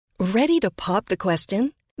Ready to pop the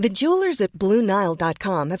question? The jewelers at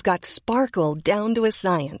BlueNile.com have got sparkle down to a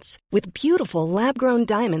science with beautiful lab-grown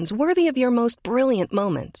diamonds worthy of your most brilliant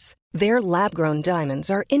moments. Their lab-grown diamonds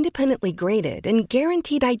are independently graded and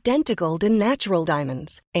guaranteed identical to natural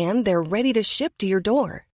diamonds, and they're ready to ship to your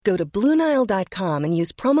door. Go to BlueNile.com and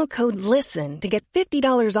use promo code LISTEN to get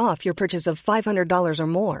 $50 off your purchase of $500 or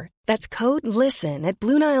more. That's code LISTEN at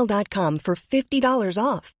BlueNile.com for $50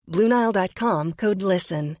 off. BlueNile.com, code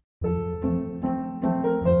LISTEN.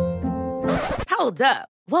 Hold up.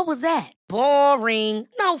 What was that? Boring.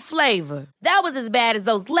 No flavor. That was as bad as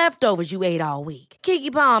those leftovers you ate all week.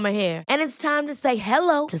 Keke Palmer here, and it's time to say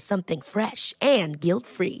hello to something fresh and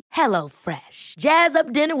guilt-free. Hello Fresh. Jazz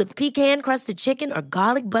up dinner with pecan-crusted chicken or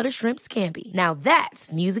garlic butter shrimp scampi. Now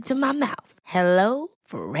that's music to my mouth. Hello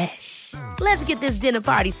Fresh. Let's get this dinner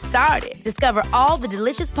party started. Discover all the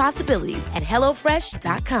delicious possibilities at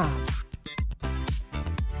HelloFresh.com.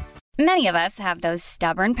 Many of us have those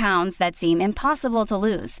stubborn pounds that seem impossible to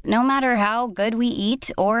lose, no matter how good we eat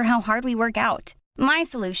or how hard we work out. My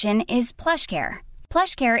solution is PlushCare.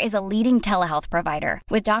 PlushCare is a leading telehealth provider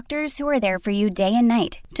with doctors who are there for you day and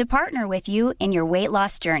night to partner with you in your weight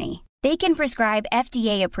loss journey. They can prescribe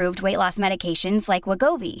FDA-approved weight loss medications like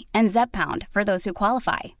Wegovy and Zepbound for those who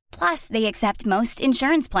qualify. Plus, they accept most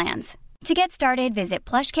insurance plans. To get started, visit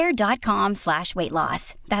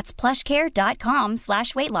plushcare.com/weightloss. That's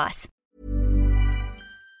plushcare.com/weightloss.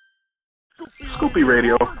 Scoopy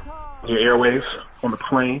Radio, on your airwaves, on the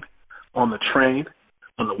plane, on the train,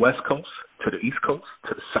 on the West Coast, to the East Coast,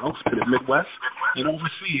 to the South, to the Midwest, and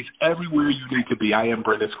overseas, everywhere you need to be. I am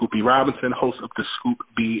Brendan Scoopy Robinson, host of the Scoop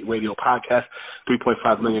B Radio podcast,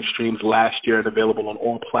 3.5 million streams last year and available on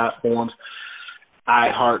all platforms.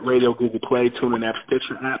 iHeartRadio, Google Play, TuneIn app,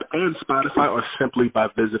 Stitcher app, and Spotify, or simply by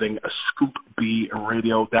visiting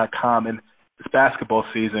scoopbradio.com. And it's basketball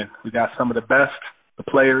season. We got some of the best, the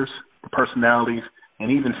players, the personalities,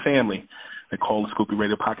 and even family that call the Scoopy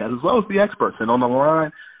Radio podcast, as well as the experts. And on the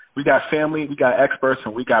line, we got family, we got experts,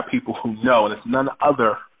 and we got people who know. And it's none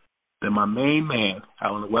other than my main man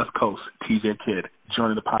out on the West Coast, TJ Kidd,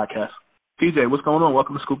 joining the podcast. TJ, what's going on?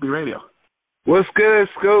 Welcome to Scoopy Radio. What's good,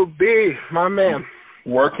 Scoop B, my man?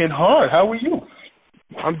 Working hard. How are you?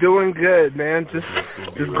 I'm doing good, man. Just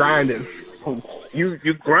grinding. You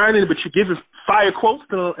grinding, but you're giving fire quotes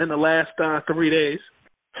in the last 3 days.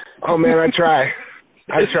 Oh man, I try.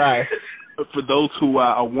 For those who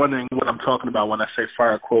are wondering what I'm talking about when I say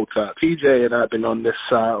fire quotes, PJ and I have been on this.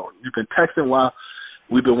 You've been texting while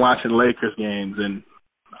we've been watching Lakers games, and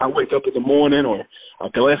I wake up in the morning or I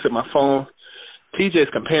glance at my phone. TJ's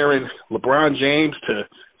comparing LeBron James to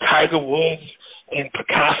Tiger Woods and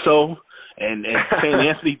Picasso, and saying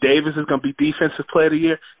Anthony Davis is going to be Defensive Player of the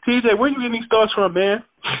Year. TJ, where are you getting these thoughts from, man?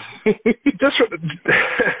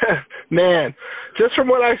 Just from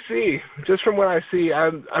what I see.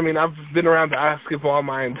 I mean, I've been around basketball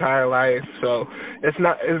my entire life, so it's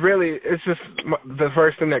just the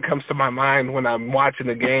first thing that comes to my mind when I'm watching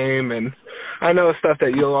the game, and I know it's stuff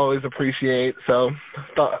that you'll always appreciate, so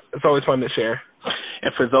it's always fun to share.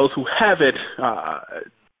 And for those who haven't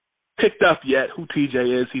picked up yet who TJ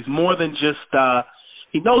is, he's more than just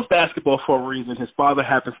he knows basketball for a reason. His father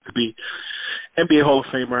happens to be NBA Hall of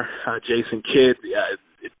Famer Jason Kidd,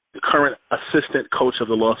 the current assistant coach of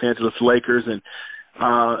the Los Angeles Lakers. And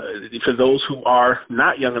for those who are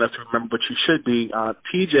not young enough to remember, but you should be,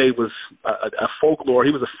 TJ was a folklore.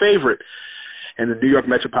 He was a favorite in the New York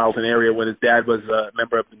metropolitan area when his dad was a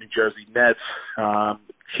member of the New Jersey Nets.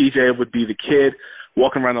 TJ would be the kid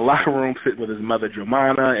walking around the locker room, sitting with his mother,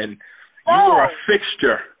 Jomana, and you were a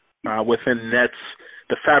fixture within Nets,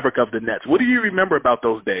 the fabric of the Nets. What do you remember about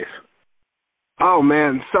those days? Oh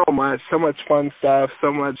man, so much fun stuff,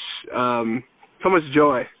 so much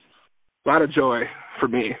joy, a lot of joy for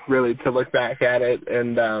me, really, to look back at it,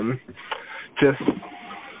 and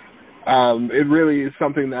it really is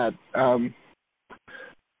something that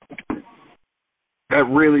that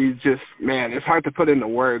really just, man, it's hard to put into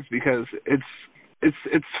words because it's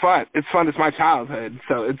fun. It's fun. It's my childhood.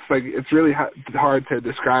 So it's really hard to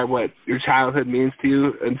describe what your childhood means to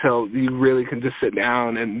you until you really can just sit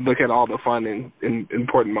down and look at all the fun and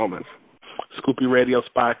important moments. Scoopy Radio,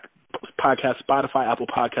 Podcast, Spotify, Apple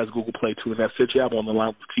Podcasts, Google Play, TuneIn app, Stitcher. I'm on the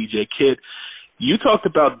line with TJ Kidd. You talked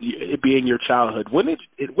about it being your childhood. When did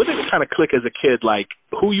it kind of click as a kid, like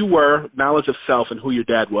who you were, knowledge of self, and who your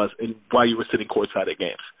dad was, and while you were sitting courtside at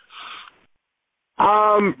games?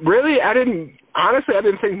 Really, I didn't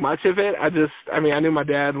think much of it. I knew my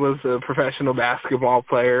dad was a professional basketball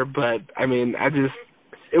player, but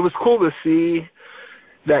it was cool to see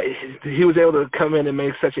that he was able to come in and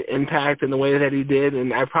make such an impact in the way that he did,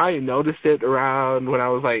 and I probably noticed it around when I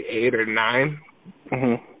was like 8 or 9,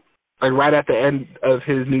 like right at the end of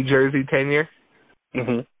his New Jersey tenure.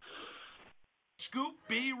 Scoop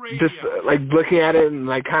B Radio. Just like looking at it and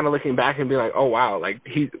like kind of looking back and being like, oh wow, like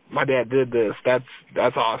my dad did this.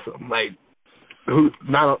 That's awesome. Like,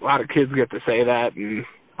 not a lot of kids get to say that, and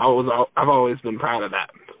I've always been proud of that.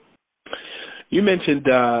 You mentioned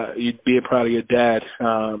you'd be proud of your dad.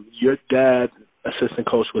 Your dad, assistant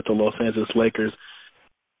coach with the Los Angeles Lakers,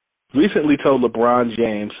 recently told LeBron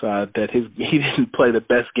James that he didn't play the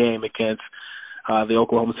best game against the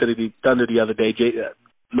Oklahoma City Thunder the other day.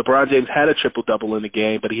 LeBron James had a triple-double in the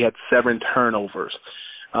game, but he had 7 turnovers.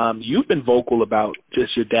 You've been vocal about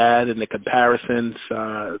just your dad and the comparisons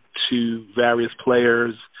to various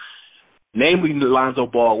players, namely Lonzo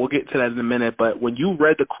Ball. We'll get to that in a minute, but when you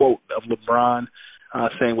read the quote of LeBron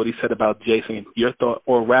saying what he said about Jason, your thought,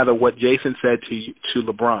 or rather what Jason said to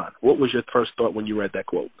LeBron, what was your first thought when you read that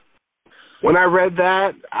quote? When I read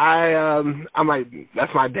that, I'm like,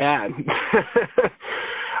 that's my dad.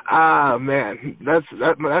 Man,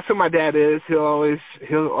 that's who my dad is. He'll always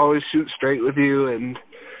shoot straight with you, and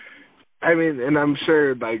I mean, and I'm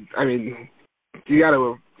sure, like, I mean, you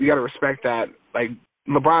gotta respect that. Like,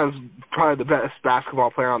 LeBron's probably the best basketball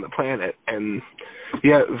player on the planet, and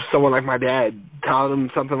yeah, someone like my dad telling him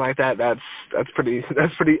something like that, that's pretty.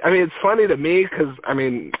 I mean, it's funny to me because I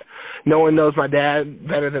mean, no one knows my dad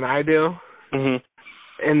better than I do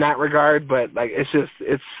in that regard. But like, it's just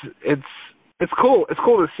it's cool. It's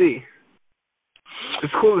cool to see.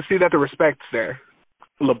 It's cool to see that the respect's there.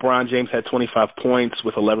 LeBron James had 25 points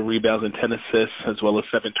with 11 rebounds and 10 assists, as well as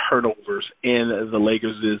 7 turnovers in the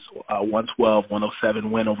Lakers'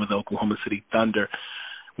 112-107 win over the Oklahoma City Thunder.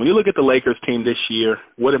 When you look at the Lakers team this year,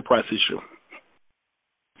 what impresses you?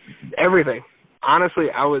 Everything. Honestly,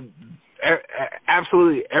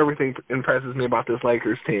 absolutely everything impresses me about this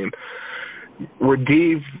Lakers team. We're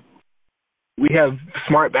deep. We have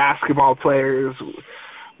smart basketball players.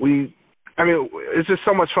 I mean, it's just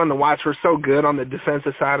so much fun to watch. We're so good on the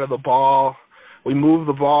defensive side of the ball. We move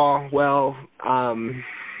the ball well. And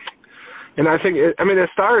I think, it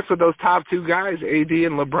starts with those top 2 guys, AD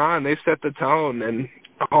and LeBron. They've set the tone, and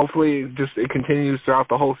hopefully it continues throughout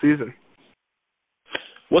the whole season.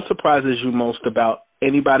 What surprises you most about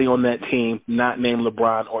anybody on that team not named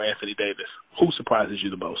LeBron or Anthony Davis? Who surprises you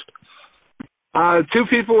the most? 2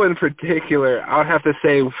 people in particular. I would have to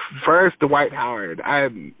say first, Dwight Howard.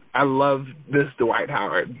 I love this Dwight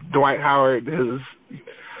Howard. Dwight Howard is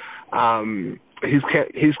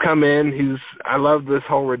he's come in. I love this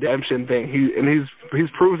whole redemption thing. He's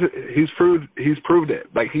proved it.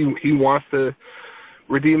 Like he wants to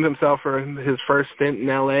redeem himself for his first stint in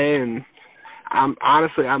LA, and I'm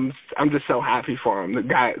just so happy for him.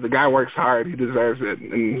 The guy works hard. He deserves it,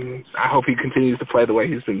 and I hope he continues to play the way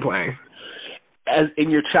he's been playing. As in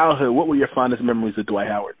your childhood, what were your fondest memories of Dwight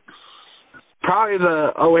Howard? Probably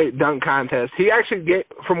the 2008 dunk contest. He actually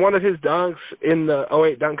from one of his dunks in the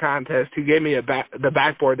 2008 dunk contest, he gave me the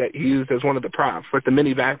backboard that he used as one of the props, with the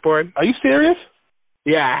mini backboard. Are you serious?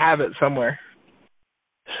 Yeah, I have it somewhere.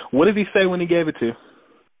 What did he say when he gave it to you?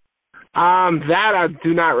 That I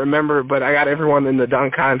do not remember, but I got everyone in the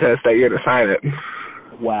dunk contest that year to sign it.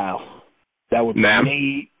 Wow. That was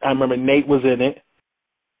Nate. I remember Nate was in it.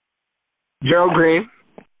 Gerald Green.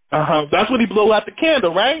 That's when he blew out the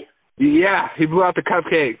candle, right? Yeah, he blew out the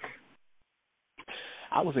cupcake.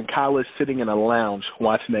 I was in college sitting in a lounge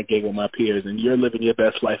watching that game with my peers, and you're living your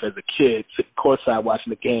best life as a kid, sitting courtside watching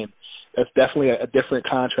the game. That's definitely a different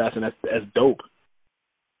contrast, and that's dope.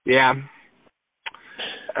 Yeah.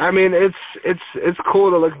 I mean, it's cool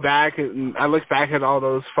to look back, and I look back at all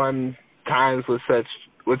those fun times with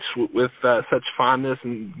such fondness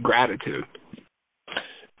and gratitude.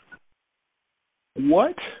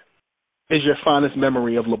 What is your fondest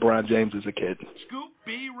memory of LeBron James as a kid? Scoop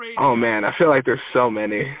B Radio. Oh, man, I feel like there's so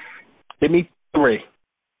many. Give me 3.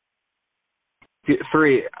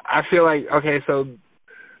 3. I feel like, okay, so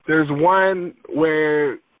there's one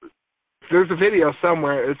where there's a video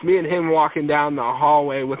somewhere. It's me and him walking down the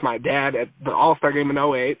hallway with my dad at the All-Star game in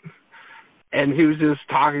 2008. And he was just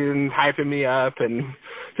talking and hyping me up and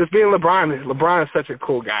just being LeBron. LeBron is such a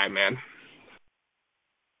cool guy, man.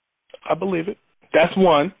 I believe it. That's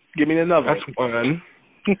one. Give me another. That's one.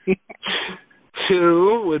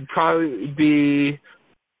 2 would probably be,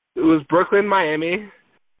 it was Brooklyn, Miami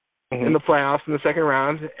in the playoffs in the second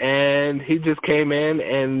round, and he just came in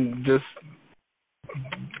and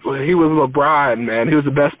he was LeBron, man. He was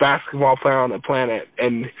the best basketball player on the planet,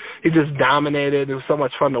 and he just dominated. It was so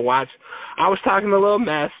much fun to watch. I was talking a little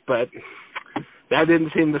mess, but that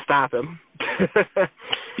didn't seem to stop him.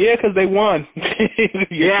 Yeah, because they won.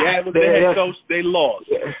 Your dad was the head coach. They lost.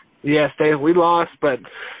 Yes, we lost, but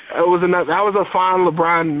that was a fond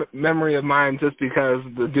LeBron memory of mine just because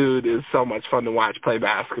the dude is so much fun to watch play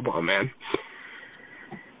basketball, man.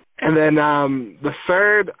 And then the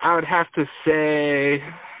third, I would have to say,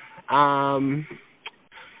 oh,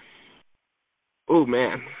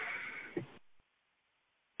 man.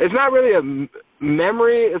 It's not really a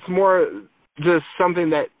memory. It's more just something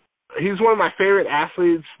that he's one of my favorite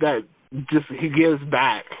athletes that just he gives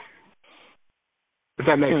back. If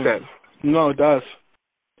that makes sense. No, it does.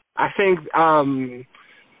 I think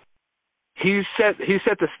he set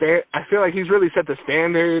the I feel like he's really set the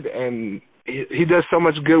standard, and he does so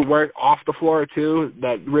much good work off the floor too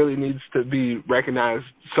that really needs to be recognized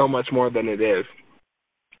so much more than it is.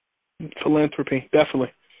 Philanthropy,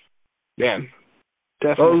 definitely. Yeah.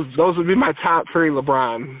 Definitely. Those would be my top 3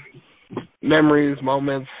 LeBron memories,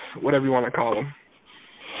 moments, whatever you want to call them.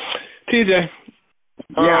 TJ,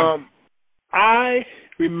 yeah. I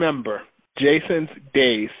remember Jason's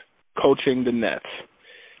days coaching the Nets.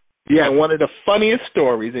 Yeah. And one of the funniest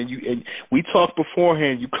stories, and we talked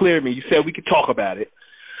beforehand. You cleared me. You said we could talk about it.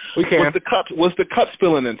 We can. Was the cup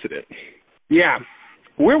spilling incident? Yeah.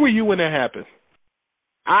 Where were you when that happened?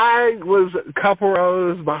 I was a couple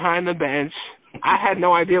rows behind the bench. I had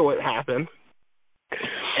no idea what happened.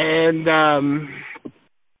 And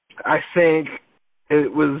I think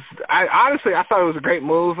it was – I thought it was a great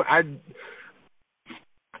move.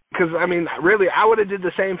 Because, I mean, really, I would have did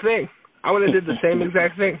the same thing. I would have did the same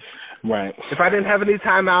exact thing. Right. If I didn't have any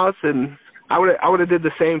timeouts, and I would have did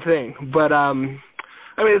the same thing. But, I mean,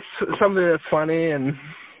 it's something that's funny, and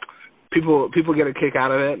people get a kick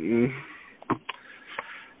out of it, and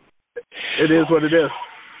it is what it is.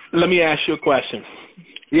 Let me ask you a question.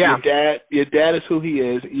 Yeah. Your dad is who he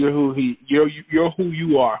is. You're who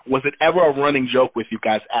you are. Was it ever a running joke with you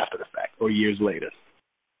guys after the fact or years later?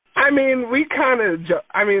 I mean, we kind of.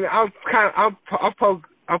 I mean, I'll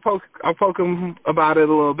poke him about it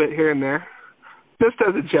a little bit here and there, just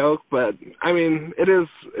as a joke. But I mean, it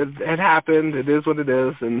happened. It is what it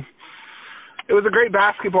is, and it was a great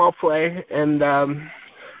basketball play. And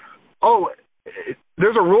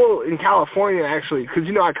there's a rule in California actually, because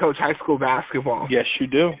I coach high school basketball. Yes, you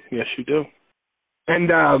do. Yes, you do.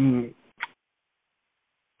 And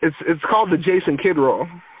it's called the Jason Kidd rule.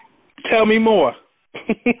 Tell me more.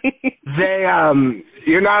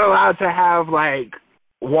 You're not allowed to have like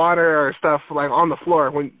water or stuff like on the floor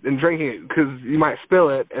and drinking it because you might spill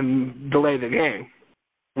it and delay the game.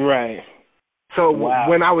 Right. So wow.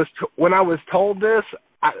 when I was told this,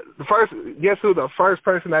 guess who the first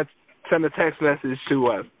person that sent a text message to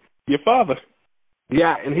was? Your father.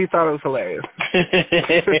 Yeah, and he thought it was hilarious.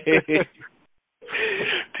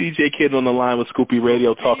 TJ Kidd on the line with Scoopy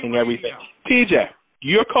Radio, talking everything. TJ.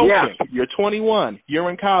 You're coaching. Yeah. You're 21. You're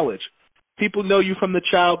in college. People know you from the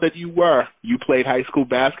child that you were. You played high school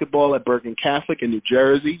basketball at Bergen Catholic in New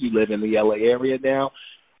Jersey. You live in the L.A. area now.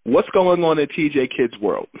 What's going on in TJ Kidd's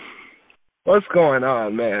world? What's going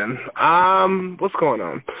on, man? What's going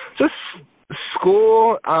on? Just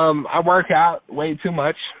school. I work out way too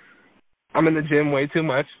much. I'm in the gym way too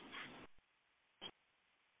much.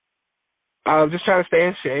 Just trying to stay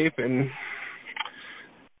in shape and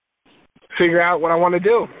figure out what I want to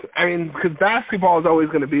do. I mean, because basketball is always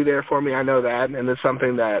going to be there for me. I know that, and it's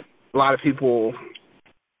something that a lot of people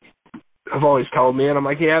have always told me, and I'm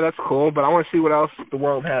like, yeah, that's cool, but I want to see what else the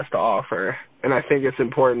world has to offer. And I think it's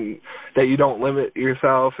important that you don't limit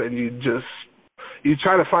yourself, and you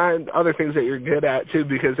try to find other things that you're good at, too,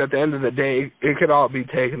 because at the end of the day, it could all be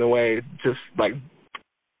taken away just, like,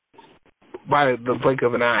 by the blink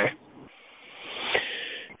of an eye.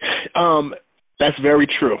 That's very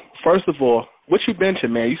true. First of all, what you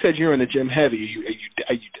benching, man? You said you're in the gym heavy.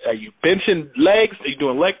 Are you benching legs? Are you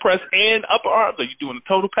doing leg press and upper arms? Are you doing a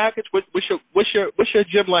total package? What's your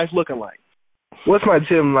gym life looking like? What's my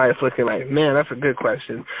gym life looking like? Man, that's a good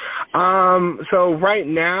question. So right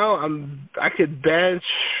now I could bench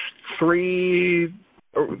in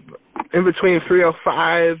between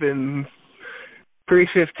 305 and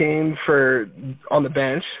 315 on the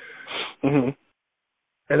bench. Mm-hmm.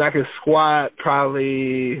 And I can squat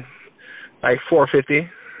probably like 450.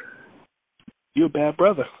 You a bad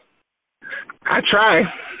brother. I try.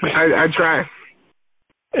 I try.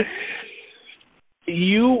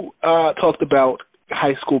 You talked about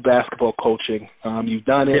high school basketball coaching. You've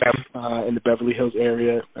done it in the Beverly Hills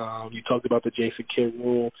area. You talked about the Jason Kidd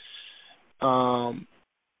rule.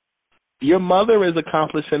 Your mother is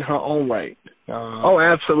accomplished in her own right. Oh,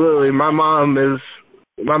 absolutely. My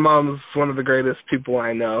mom's one of the greatest people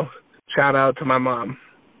I know. Shout out to my mom.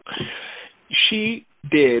 She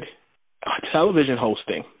did television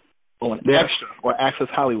hosting on Extra or Access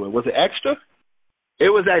Hollywood. Was it Extra? It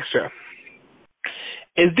was Extra.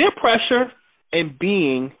 Is there pressure in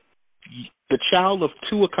being the child of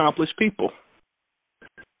two accomplished people?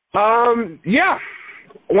 Yeah,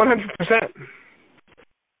 100%.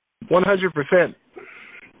 100%.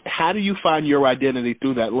 How do you find your identity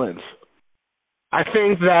through that lens? I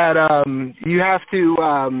think that you have to,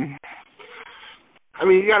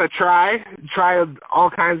 you got to try all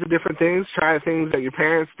kinds of different things, try things that your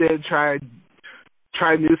parents did, try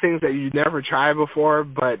new things that you never tried before,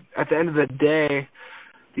 but at the end of the day,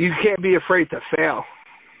 you can't be afraid to fail.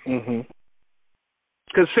 Mm-hmm.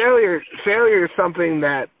 Because failure is something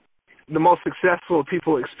that the most successful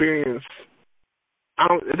people experience.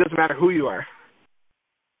 It doesn't matter who you are.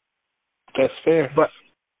 That's fair.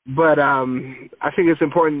 But I think it's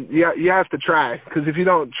important. You have to try, because if you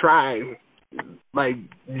don't try, like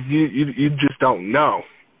you just don't know.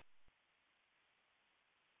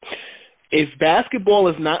 If basketball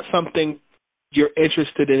is not something you're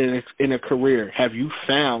interested in a career, have you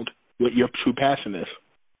found what your true passion is?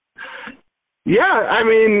 Yeah,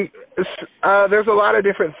 there's a lot of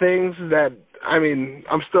different things that I'm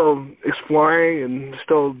still exploring and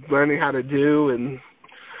still learning how to do, and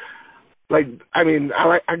I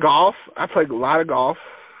golf. I play a lot of golf.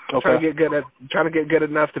 Okay. Trying to get good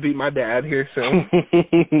enough to beat my dad here soon.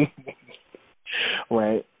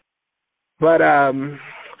 Right. But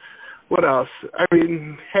what else?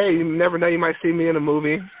 Hey, you never know. You might see me in a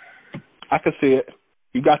movie. I can see it.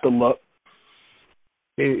 You got the look.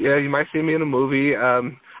 Yeah, you might see me in a movie.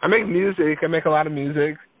 I make music. I make a lot of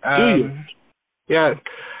music. Do you? Yeah.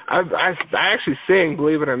 I actually sing,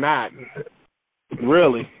 believe it or not.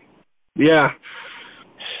 Really? Yeah.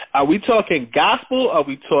 Are we talking gospel? Are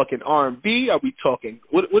we talking R&B? Are we talking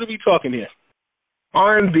what are we talking here?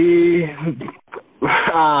 R&B,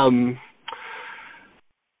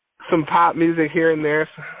 some pop music here and there.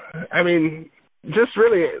 Just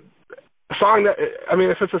really a song that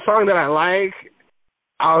if it's a song that I like,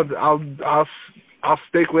 I'll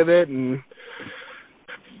stick with it and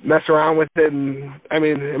mess around with it, and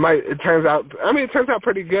it turns out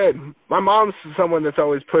pretty good. My mom's someone that's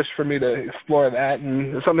always pushed for me to explore that,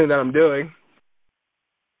 and it's something that I'm doing.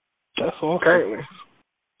 That's awesome. Currently.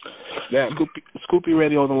 Yeah. Scoopy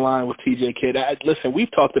Radio on the line with TJ Kidd. Listen,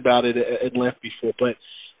 we've talked about it at length before, but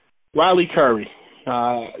Riley Curry,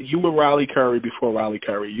 you were Riley Curry before Riley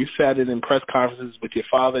Curry. You sat in press conferences with your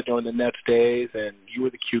father during the Nets days, and you were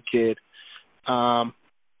the cute kid.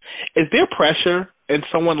 Is there pressure in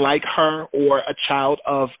someone like her or a child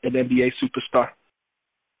of an NBA superstar?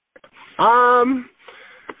 I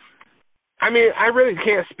really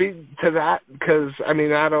can't speak to that because I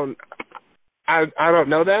don't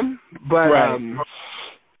know them, but right.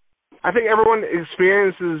 I think everyone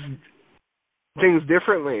experiences things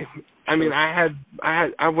differently. I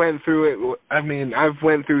went through it. I've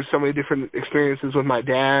went through so many different experiences with my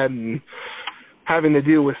dad and having to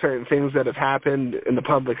deal with certain things that have happened in the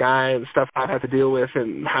public eye and stuff I've had to deal with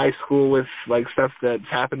in high school with stuff that's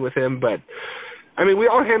happened with him. But we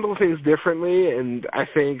all handle things differently, and I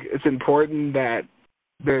think it's important that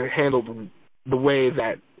they're handled the way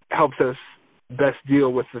that helps us best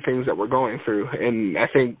deal with the things that we're going through. And I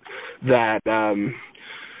think that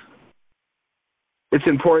it's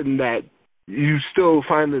important that you still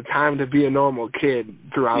find the time to be a normal kid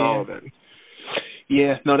throughout all of it.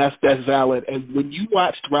 Yeah, no, that's valid. And when you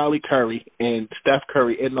watched Riley Curry and Steph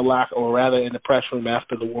Curry in the locker, or rather in the press room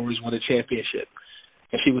after the Warriors won a championship,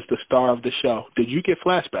 and she was the star of the show, did you get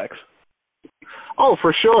flashbacks? Oh,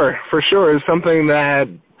 for sure. For sure. It's something that,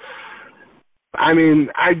 I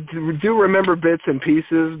do remember bits and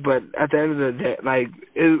pieces, but at the end of the day,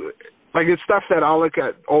 it's stuff that I'll look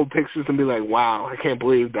at old pictures and be like, wow, I can't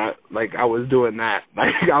believe that, I was doing that.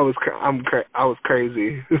 I was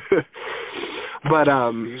crazy. But,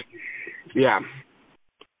 yeah.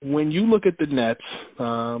 When you look at the Nets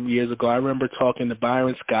years ago, I remember talking to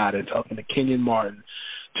Byron Scott and talking to Kenyon Martin,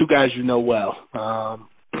 two guys you know well.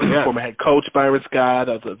 Former head coach Byron Scott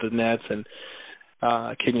of the Nets and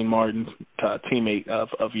Kenyon Martin, teammate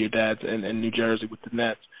of your dad's in New Jersey with the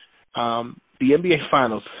Nets. The NBA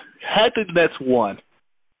Finals, had the Nets won?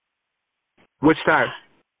 Which time?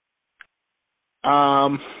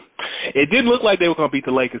 It didn't look like they were going to beat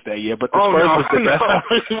the Lakers that year, but the Spurs was the best.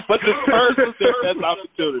 But the Spurs was their best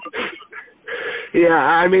opportunity.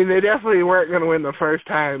 Yeah, they definitely weren't going to win the first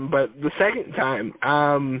time, but the second time,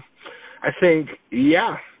 I think,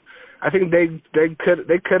 yeah. I think they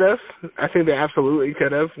could have. I think they absolutely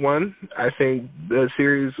could have won. I think the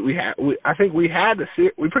series we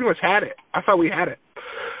pretty much had it. I thought we had it.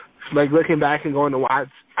 Like looking back and going to watch,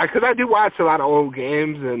 because I do watch a lot of old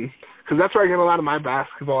games, and because that's where I get a lot of my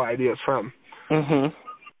basketball ideas from. Mhm.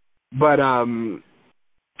 But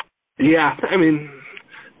yeah, I mean,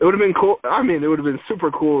 it would have been cool. I mean, it would have been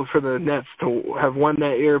super cool for the Nets to have won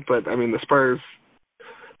that year. But I mean, the Spurs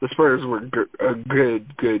were a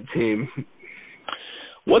good team.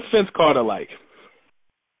 What's Vince Carter like?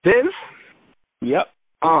 Vince? Yep.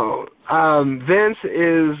 Oh, Vince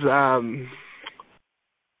is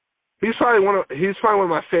he's probably one of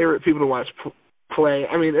my favorite people to watch play.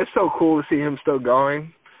 I mean, it's so cool to see him still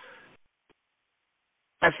going.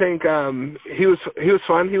 I think he was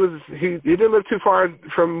fun. He didn't live too far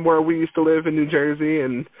from where we used to live in New Jersey,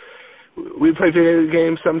 and we play video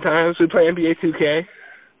games sometimes. We play NBA 2K.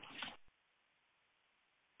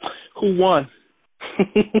 Who won?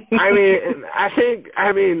 I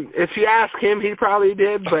mean, if you ask him, he probably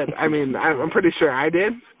did, but I mean, I'm pretty sure I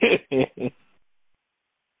did.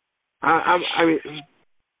 I mean,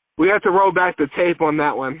 we have to roll back the tape on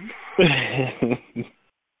that one.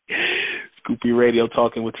 Scoopy Radio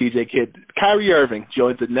talking with TJ Kidd. Kyrie Irving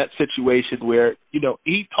joins the Nets situation where,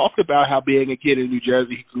 he talked about how being a kid in New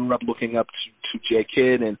Jersey, he grew up looking up to J.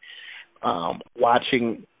 Kidd, and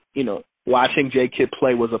watching J. Kidd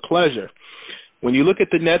play was a pleasure. When you look at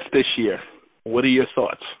the Nets this year, what are your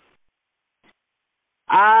thoughts?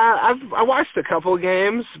 I watched a couple of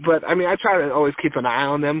games, but I mean, I try to always keep an eye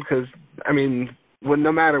on them because, I mean,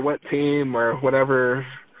 no matter what team or whatever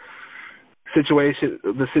the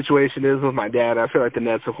situation is with my dad, I feel like the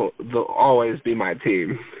Nets will always be my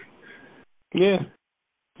team. Yeah.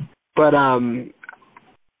 But I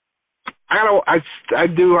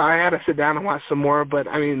had to sit down and watch some more, but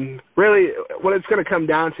I mean, really what it's going to come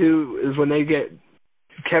down to is when they get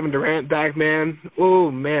Kevin Durant back, man.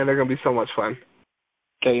 Oh man, they're going to be so much fun.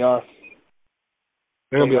 They are.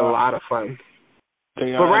 They're going to be a lot of fun.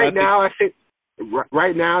 They are. But right now, I think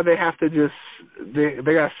right now they have to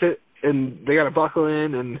they got to sit and they got to buckle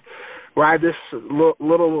in and ride this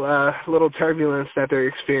little turbulence that they're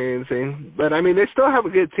experiencing. But I mean, they still have a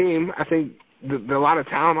good team. I think there's a lot of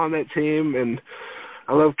talent on that team, and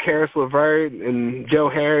I love Karis LeVert and Joe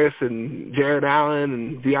Harris and Jared Allen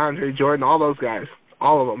and DeAndre Jordan, all those guys,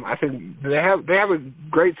 all of them. I think they have a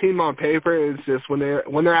great team on paper. It's just when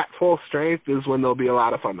they're at full strength is when they'll be a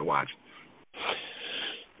lot of fun to watch.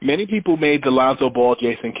 Many people made the Lonzo Ball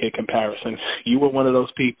Jason Kidd comparison. You were one of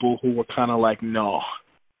those people who were kind of like, no.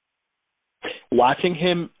 Watching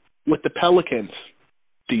him with the Pelicans,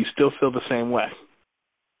 do you still feel the same way?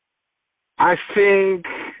 I think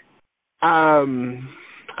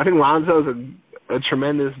Lonzo's a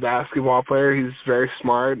tremendous basketball player. He's very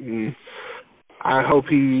smart, and I hope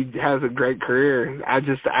he has a great career. I'll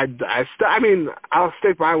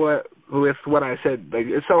stick by with what I said. Like,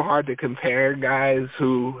 it's so hard to compare guys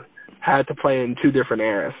who had to play in two different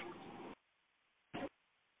eras.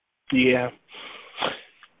 Yeah.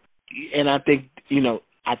 And I think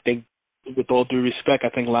with all due respect, I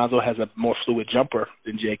think Lonzo has a more fluid jumper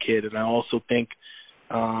than J. Kidd, and I also think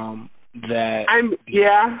that.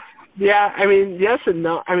 Yeah. I mean, yes and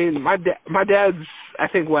no. I mean, my dad's, I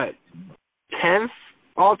think, 10th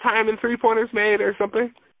all time in 3-pointers made or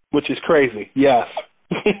something. Which is crazy. Yes.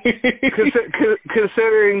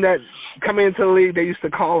 Considering that coming into the league, they used to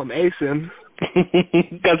call him Asen.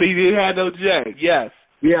 Because he had no J. Yes.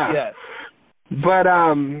 Yeah. Yes. But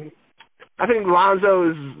I think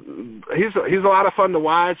Lonzo he's a lot of fun to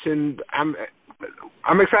watch, and I'm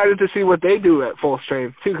excited to see what they do at full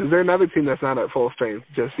strength too, because they're another team that's not at full strength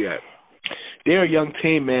just yet. They're a young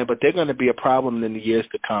team, man, but they're going to be a problem in the years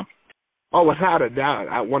to come. Oh, without a doubt,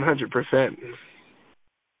 100%.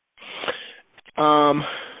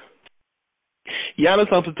 Giannis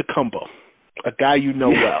Antetokounmpo, a guy you know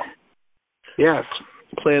well. Yes.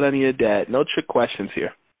 Playing under your dad. No trick questions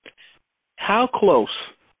here. How close,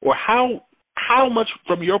 or how much,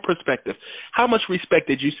 from your perspective, how much respect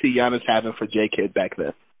did you see Giannis having for J. Kidd back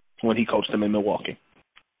then when he coached him in Milwaukee?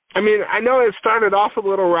 I mean, I know it started off a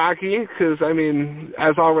little rocky because, I mean,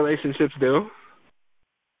 as all relationships do.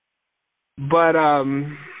 But I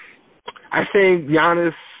think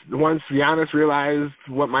once Giannis realized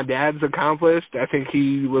what my dad's accomplished, I think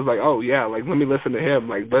he was like, oh, yeah, like, let me listen to him.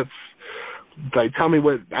 Like, tell me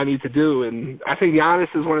what I need to do. And I think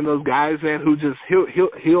Giannis is one of those guys, man, who just,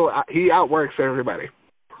 he outworks everybody.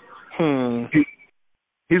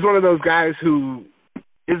 He's one of those guys who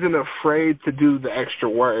isn't afraid to do the extra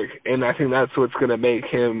work, and I think that's what's going to make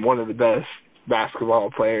him one of the best basketball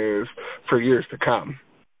players for years to come.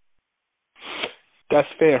 That's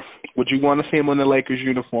fair. Would you want to see him on the Lakers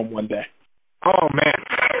uniform one day? Oh, man.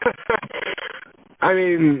 I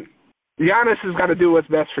mean, Giannis has got to do what's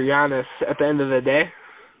best for Giannis at the end of the day.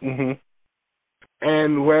 Mm-hmm.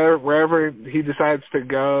 And wherever he decides to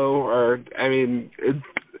go, or, I mean,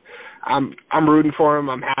 I'm rooting for him.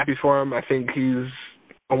 I'm happy for him. I think he's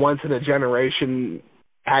a once-in-a-generation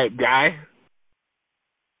type guy.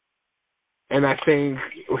 And I think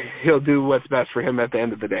he'll do what's best for him at the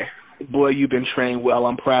end of the day. Boy, you've been trained well.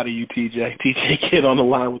 I'm proud of you, TJ. TJ Kidd on the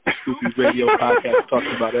line with the Scoopy Radio podcast,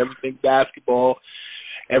 talking about everything basketball,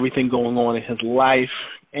 everything going on in his life,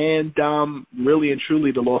 and really and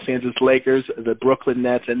truly the Los Angeles Lakers, the Brooklyn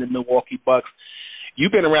Nets, and the Milwaukee Bucks.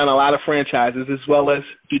 You've been around a lot of franchises as well as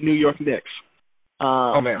the New York Knicks.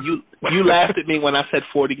 Oh, man. You laughed at me when I said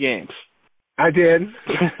 40 games. I did.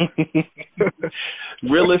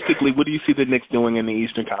 Realistically, what do you see the Knicks doing in the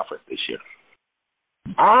Eastern Conference this year?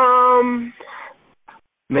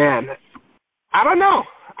 Man, I don't know.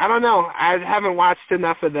 I haven't watched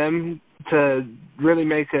enough of them to really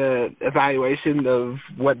make a evaluation of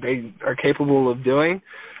what they are capable of doing.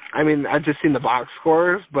 I mean, I've just seen the box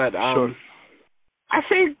scores, but Sure. I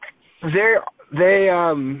think they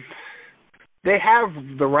have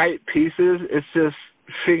the right pieces. It's just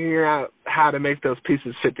figuring out how to make those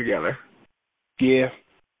pieces fit together. Yeah,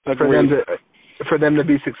 for them to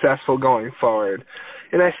be successful going forward.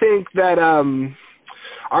 And I think that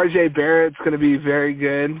R.J. Barrett's going to be very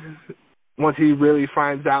good once he really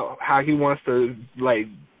finds out how he wants to, like,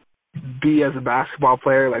 be as a basketball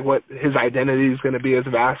player, like what his identity is going to be as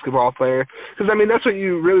a basketball player. Because, I mean, that's what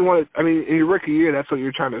you really want to – I mean, in your rookie year, that's what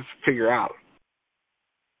you're trying to figure out.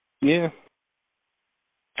 Yeah.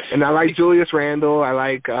 And I like Julius Randle. I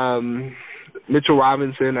like Mitchell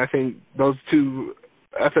Robinson. I think those two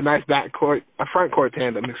 – that's a nice front court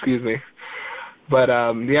tandem, excuse me. But,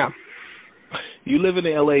 yeah. You live in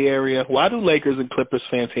the L.A. area. Why do Lakers and Clippers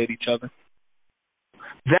fans hate each other?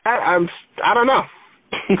 I don't know.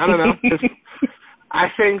 I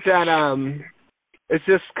think that it's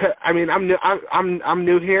just. I mean, I'm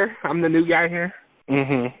new here. I'm the new guy here.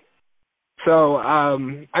 Mhm. So I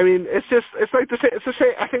mean, it's like the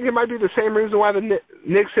same. I think it might be the same reason why the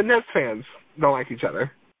Knicks and Nets fans don't like each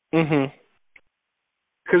other. Mhm.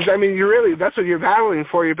 Because I mean, that's what you're battling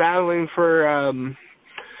for. You're battling for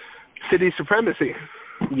city supremacy.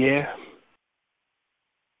 Yeah.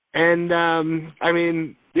 And I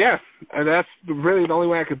mean, yeah, that's really the only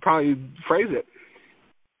way I could probably phrase it.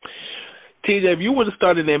 TJ, if you were to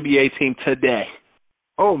start an NBA team today,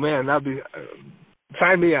 oh man, that'd be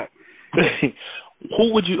sign me up.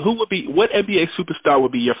 What NBA superstar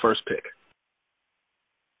would be your first pick?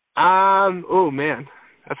 Oh man,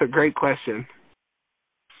 that's a great question.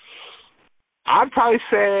 I'd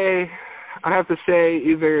have to say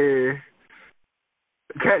either.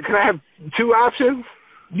 Can I have two options?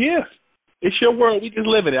 Yeah. It's your world. We just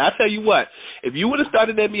live in it. I tell you what, if you were to start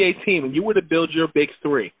an NBA team and you were to build your big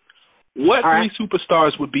three, what three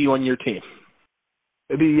superstars would be on your team?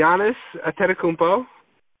 It'd be Giannis Antetokounmpo,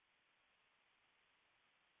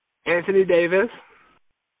 Anthony Davis,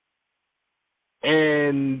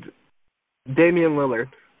 and Damian Lillard.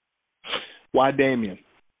 Why Damian?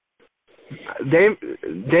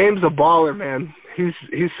 Dame's a baller, man.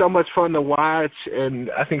 He's so much fun to watch, and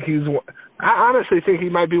I honestly think he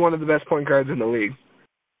might be one of the best point guards in the league.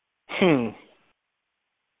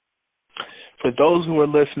 For those who are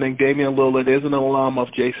listening, Damian Lillard is an alum of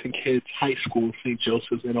Jason Kidd's high school, St.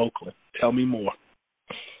 Joseph's in Oakland. Tell me more.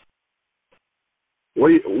 What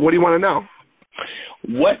do you want to know?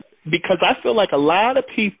 Because I feel like a lot of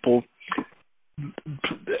people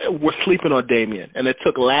were sleeping on Damian, and it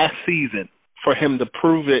took last season for him to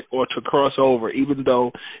prove it or to cross over, even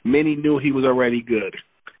though many knew he was already good.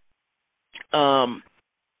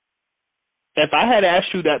 If I had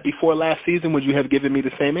asked you that before last season, would you have given me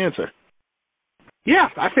the same answer? Yeah,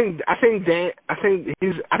 I think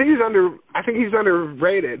he's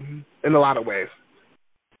underrated in a lot of ways.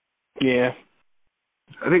 Yeah.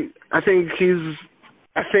 I think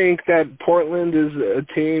that Portland is a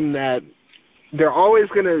team that they're always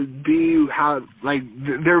going to be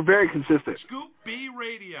they're very consistent. Scoop B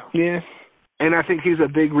Radio. Yeah. And I think he's a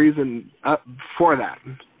big reason for that.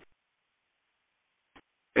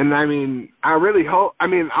 And I mean, I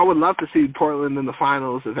would love to see Portland in the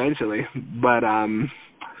finals eventually, but I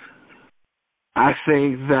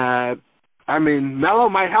think that, Melo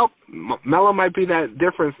might help. Melo might be that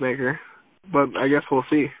difference maker, but I guess we'll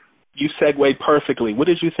see. You segued perfectly. What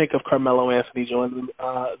did you think of Carmelo Anthony joining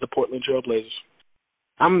the Portland Trail Blazers?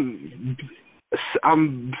 I'm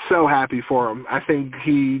so happy for him. I think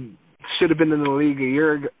he should have been in the league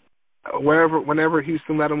a whenever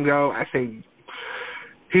Houston let him go, I think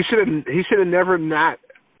he should have never not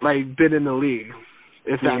like been in the league,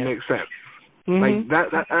 if that makes sense. Like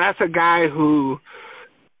that's a guy who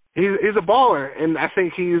he's a baller, and I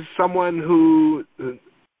think he's someone who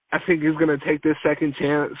I think is going to take this second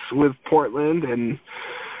chance with Portland, and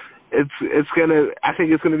I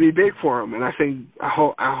think it's gonna be big for him, and I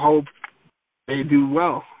hope they do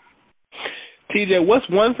well. TJ, what's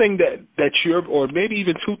one thing that you're, or maybe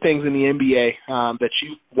even two things in the NBA that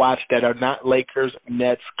you watch that are not Lakers,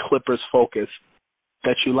 Nets, Clippers focused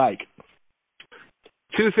that you like?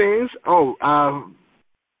 Two things.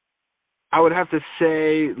 I would have to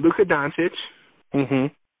say Luka Doncic.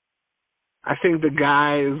 I think the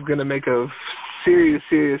guy is going to make a serious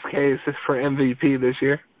case for MVP this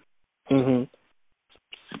year.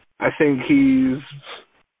 I think he's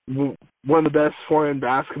one of the best foreign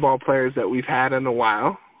basketball players that we've had in a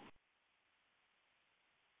while.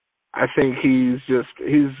 I think he's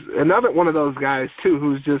another one of those guys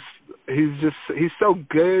too he's so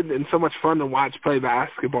good and so much fun to watch play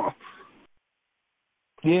basketball.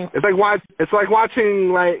 Yeah. It's like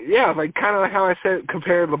watching kind of like how I said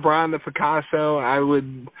compare LeBron to Picasso.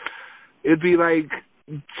 It'd be like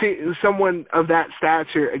seeing someone of that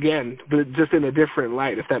stature again, but just in a different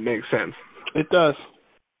light, if that makes sense. It does.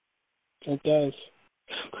 So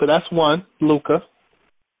that's one, Luka.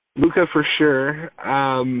 Luka for sure.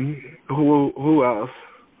 Who else?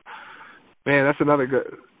 Man, that's another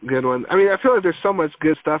good one. I mean, I feel like there's so much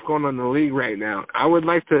good stuff going on in the league right now. I would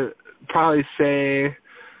like to probably say,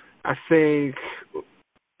 I think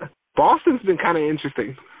Boston's been kind of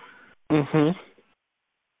interesting. Because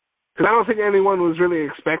I don't think anyone was really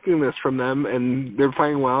expecting this from them, and they're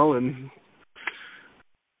playing well, and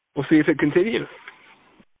we'll see if it continues.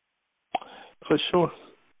 For sure.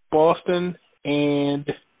 Boston and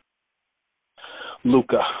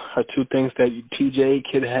Luka are two things that TJ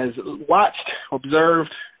Kidd has watched,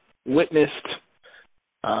 observed, witnessed,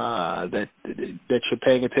 that you're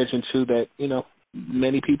paying attention to, that,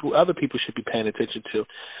 other people should be paying attention to.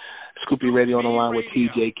 Scoopy Radio on the line with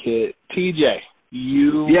TJ Kidd. TJ,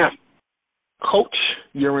 you coach,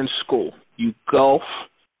 you're in school, you golf,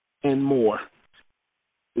 and more.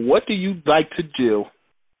 What do you like to do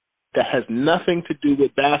that has nothing to do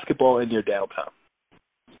with basketball in your downtime?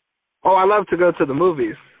 Oh, I love to go to the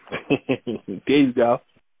movies. There you go.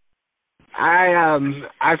 I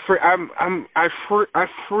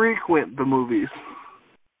frequent the movies.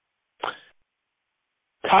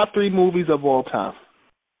 Top 3 movies of all time.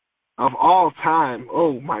 Of all time?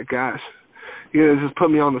 Oh my gosh! You just put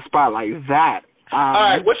me on the spot like that. All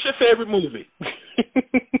right, what's your favorite movie?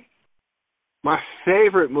 My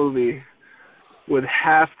favorite movie would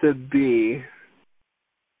have to be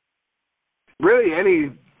really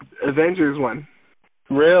any Avengers one.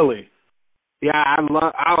 Really? Yeah, I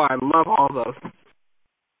love all those.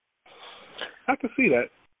 I can see that.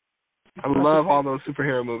 I love all those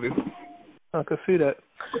superhero movies. I can see that.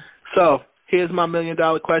 So, here's my $1 million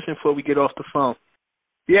question before we get off the phone.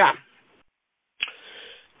 Yeah.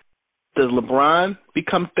 Does LeBron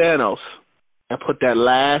become Thanos and put that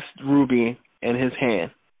last ruby in his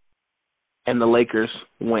hand, and the Lakers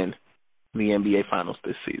win the NBA Finals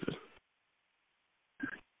this season?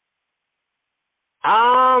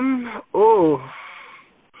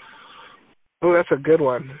 That's a good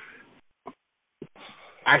one.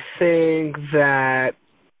 I think that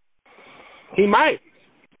he might.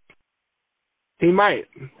 In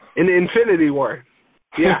the Infinity War.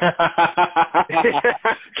 Yeah.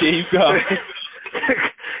 Keep going.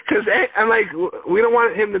 Because I'm like, we don't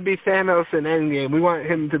want him to be Thanos in Endgame. We want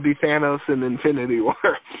him to be Thanos in Infinity War.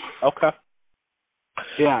 Okay.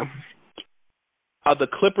 Yeah. Are the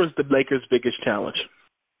Clippers the Lakers' biggest challenge?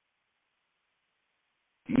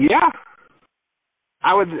 Yeah.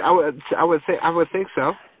 I would think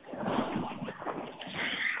so.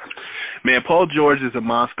 Man, Paul George is a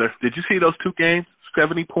monster. Did you see those 2 games?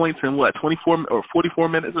 70 points in 24 or 44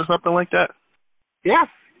 minutes or something like that? Yeah.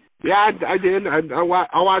 Yeah, I did. I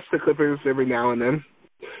watch the Clippers every now and then,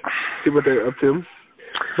 see what they're up to.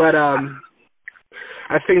 But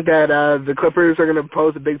I think that the Clippers are going to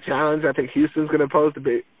pose a big challenge. I think Houston's going to pose a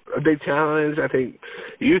big challenge. I think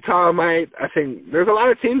Utah might. I think there's a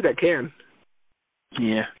lot of teams that can.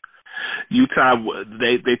 Yeah. Utah,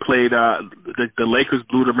 they played the Lakers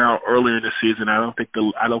blew them out earlier in the season. I don't think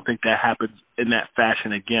that happens in that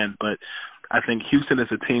fashion again. But I think Houston is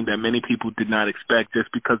a team that many people did not expect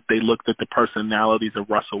just because they looked at the personalities of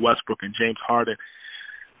Russell Westbrook and James Harden.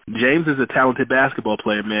 James is a talented basketball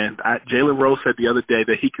player, man. Jalen Rose said the other day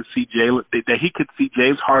that he could see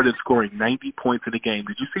James Harden scoring 90 points in a game.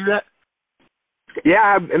 Did you see that?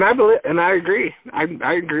 Yeah, and I agree.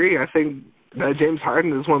 I agree. I think that James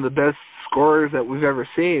Harden is one of the best scorers that we've ever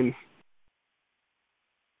seen.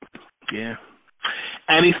 Yeah.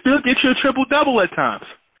 And he still gets you a triple-double at times.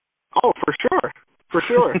 Oh, for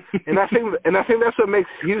sure. and I think that's what makes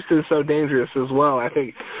Houston so dangerous as well. I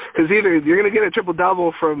think because either you're going to get a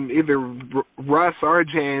triple-double from either Russ or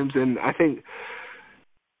James, and I think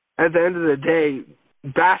at the end of the day,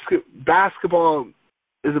 basketball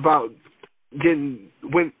is about getting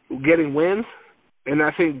wins, and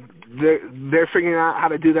I think they're figuring out how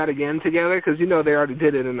to do that again together because they already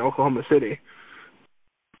did it in Oklahoma City.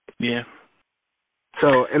 Yeah.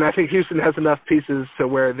 So, and I think Houston has enough pieces to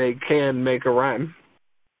where they can make a run.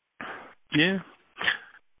 Yeah.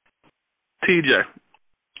 TJ.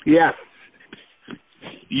 Yeah.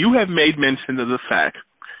 You have made mention of the fact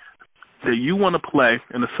that you want to play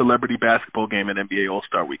in a celebrity basketball game at NBA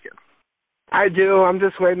All-Star Weekend. I do. I'm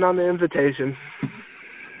just waiting on the invitation.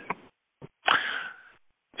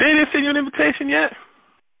 They didn't send you an invitation yet?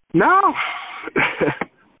 No.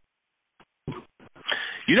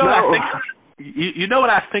 You know what I think? You know what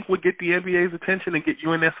I think would get the NBA's attention and get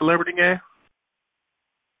you in that celebrity game?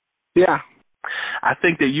 Yeah. I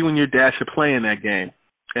think that you and your dad should play in that game.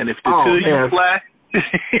 And if the two of you play,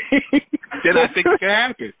 then I think it can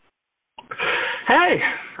happen. Hey,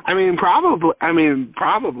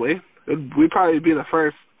 probably. We'd probably be the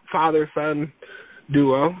first father-son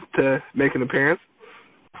duo to make an appearance.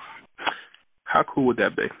 How cool would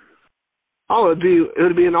that be? Oh, it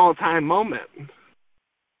would be an all-time moment.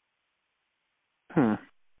 So,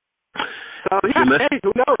 yeah, hey,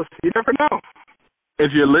 who knows? You never know.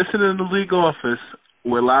 If you're listening in the league office,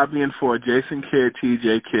 we're lobbying for a Jason Kidd,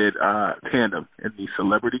 TJ Kidd tandem in the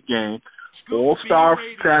celebrity game. All-Star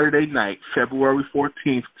Saturday night, February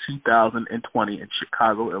 14th, 2020 in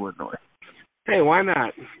Chicago, Illinois. Hey, why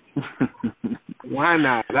not? Why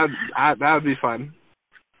not? That would be fun.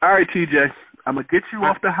 All right, TJ, I'm going to get you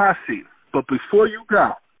off the hot seat. But before you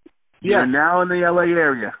go, you're now in the L.A.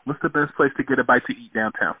 area. What's the best place to get a bite to eat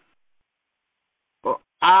downtown?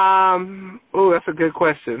 That's a good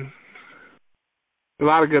question. A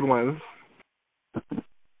lot of good ones.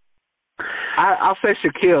 I'll say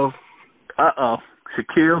Shaquille's. Uh-oh.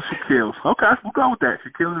 Shaquille's. Okay, we'll go with that.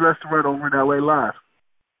 Shaquille's restaurant over in L.A. Live.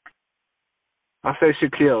 I'll say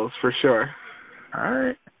Shaquille's for sure. All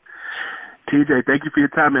right. TJ, thank you for your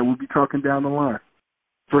time, man. We'll be talking down the line.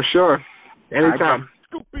 For sure. Anytime.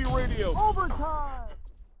 Scoop B Radio. Overtime.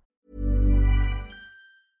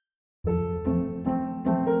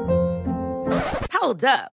 Hold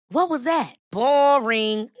up. What was that?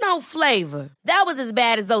 Boring. No flavor. That was as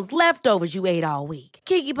bad as those leftovers you ate all week.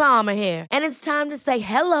 Keke Palmer here, and it's time to say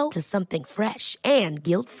hello to something fresh and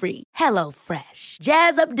guilt-free. HelloFresh.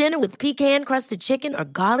 Jazz up dinner with pecan-crusted chicken or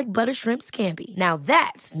garlic butter shrimp scampi. Now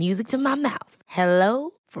that's music to my mouth.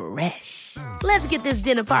 HelloFresh. Let's get this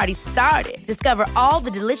dinner party started. Discover all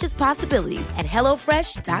the delicious possibilities at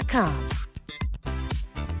HelloFresh.com.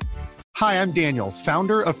 Hi, I'm Daniel,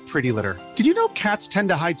 founder of Pretty Litter. Did you know cats tend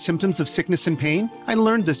to hide symptoms of sickness and pain? I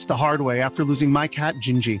learned this the hard way after losing my cat,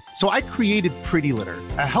 Gingy. So I created Pretty Litter,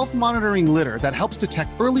 a health monitoring litter that helps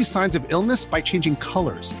detect early signs of illness by changing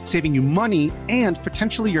colors, saving you money and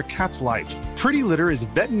potentially your cat's life. Pretty Litter is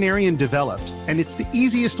veterinarian developed, and it's the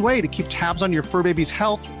easiest way to keep tabs on your fur baby's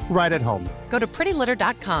health right at home. Go to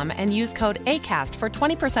prettylitter.com and use code ACAST for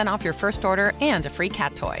 20% off your first order and a free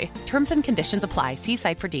cat toy. Terms and conditions apply. See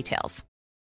site for details.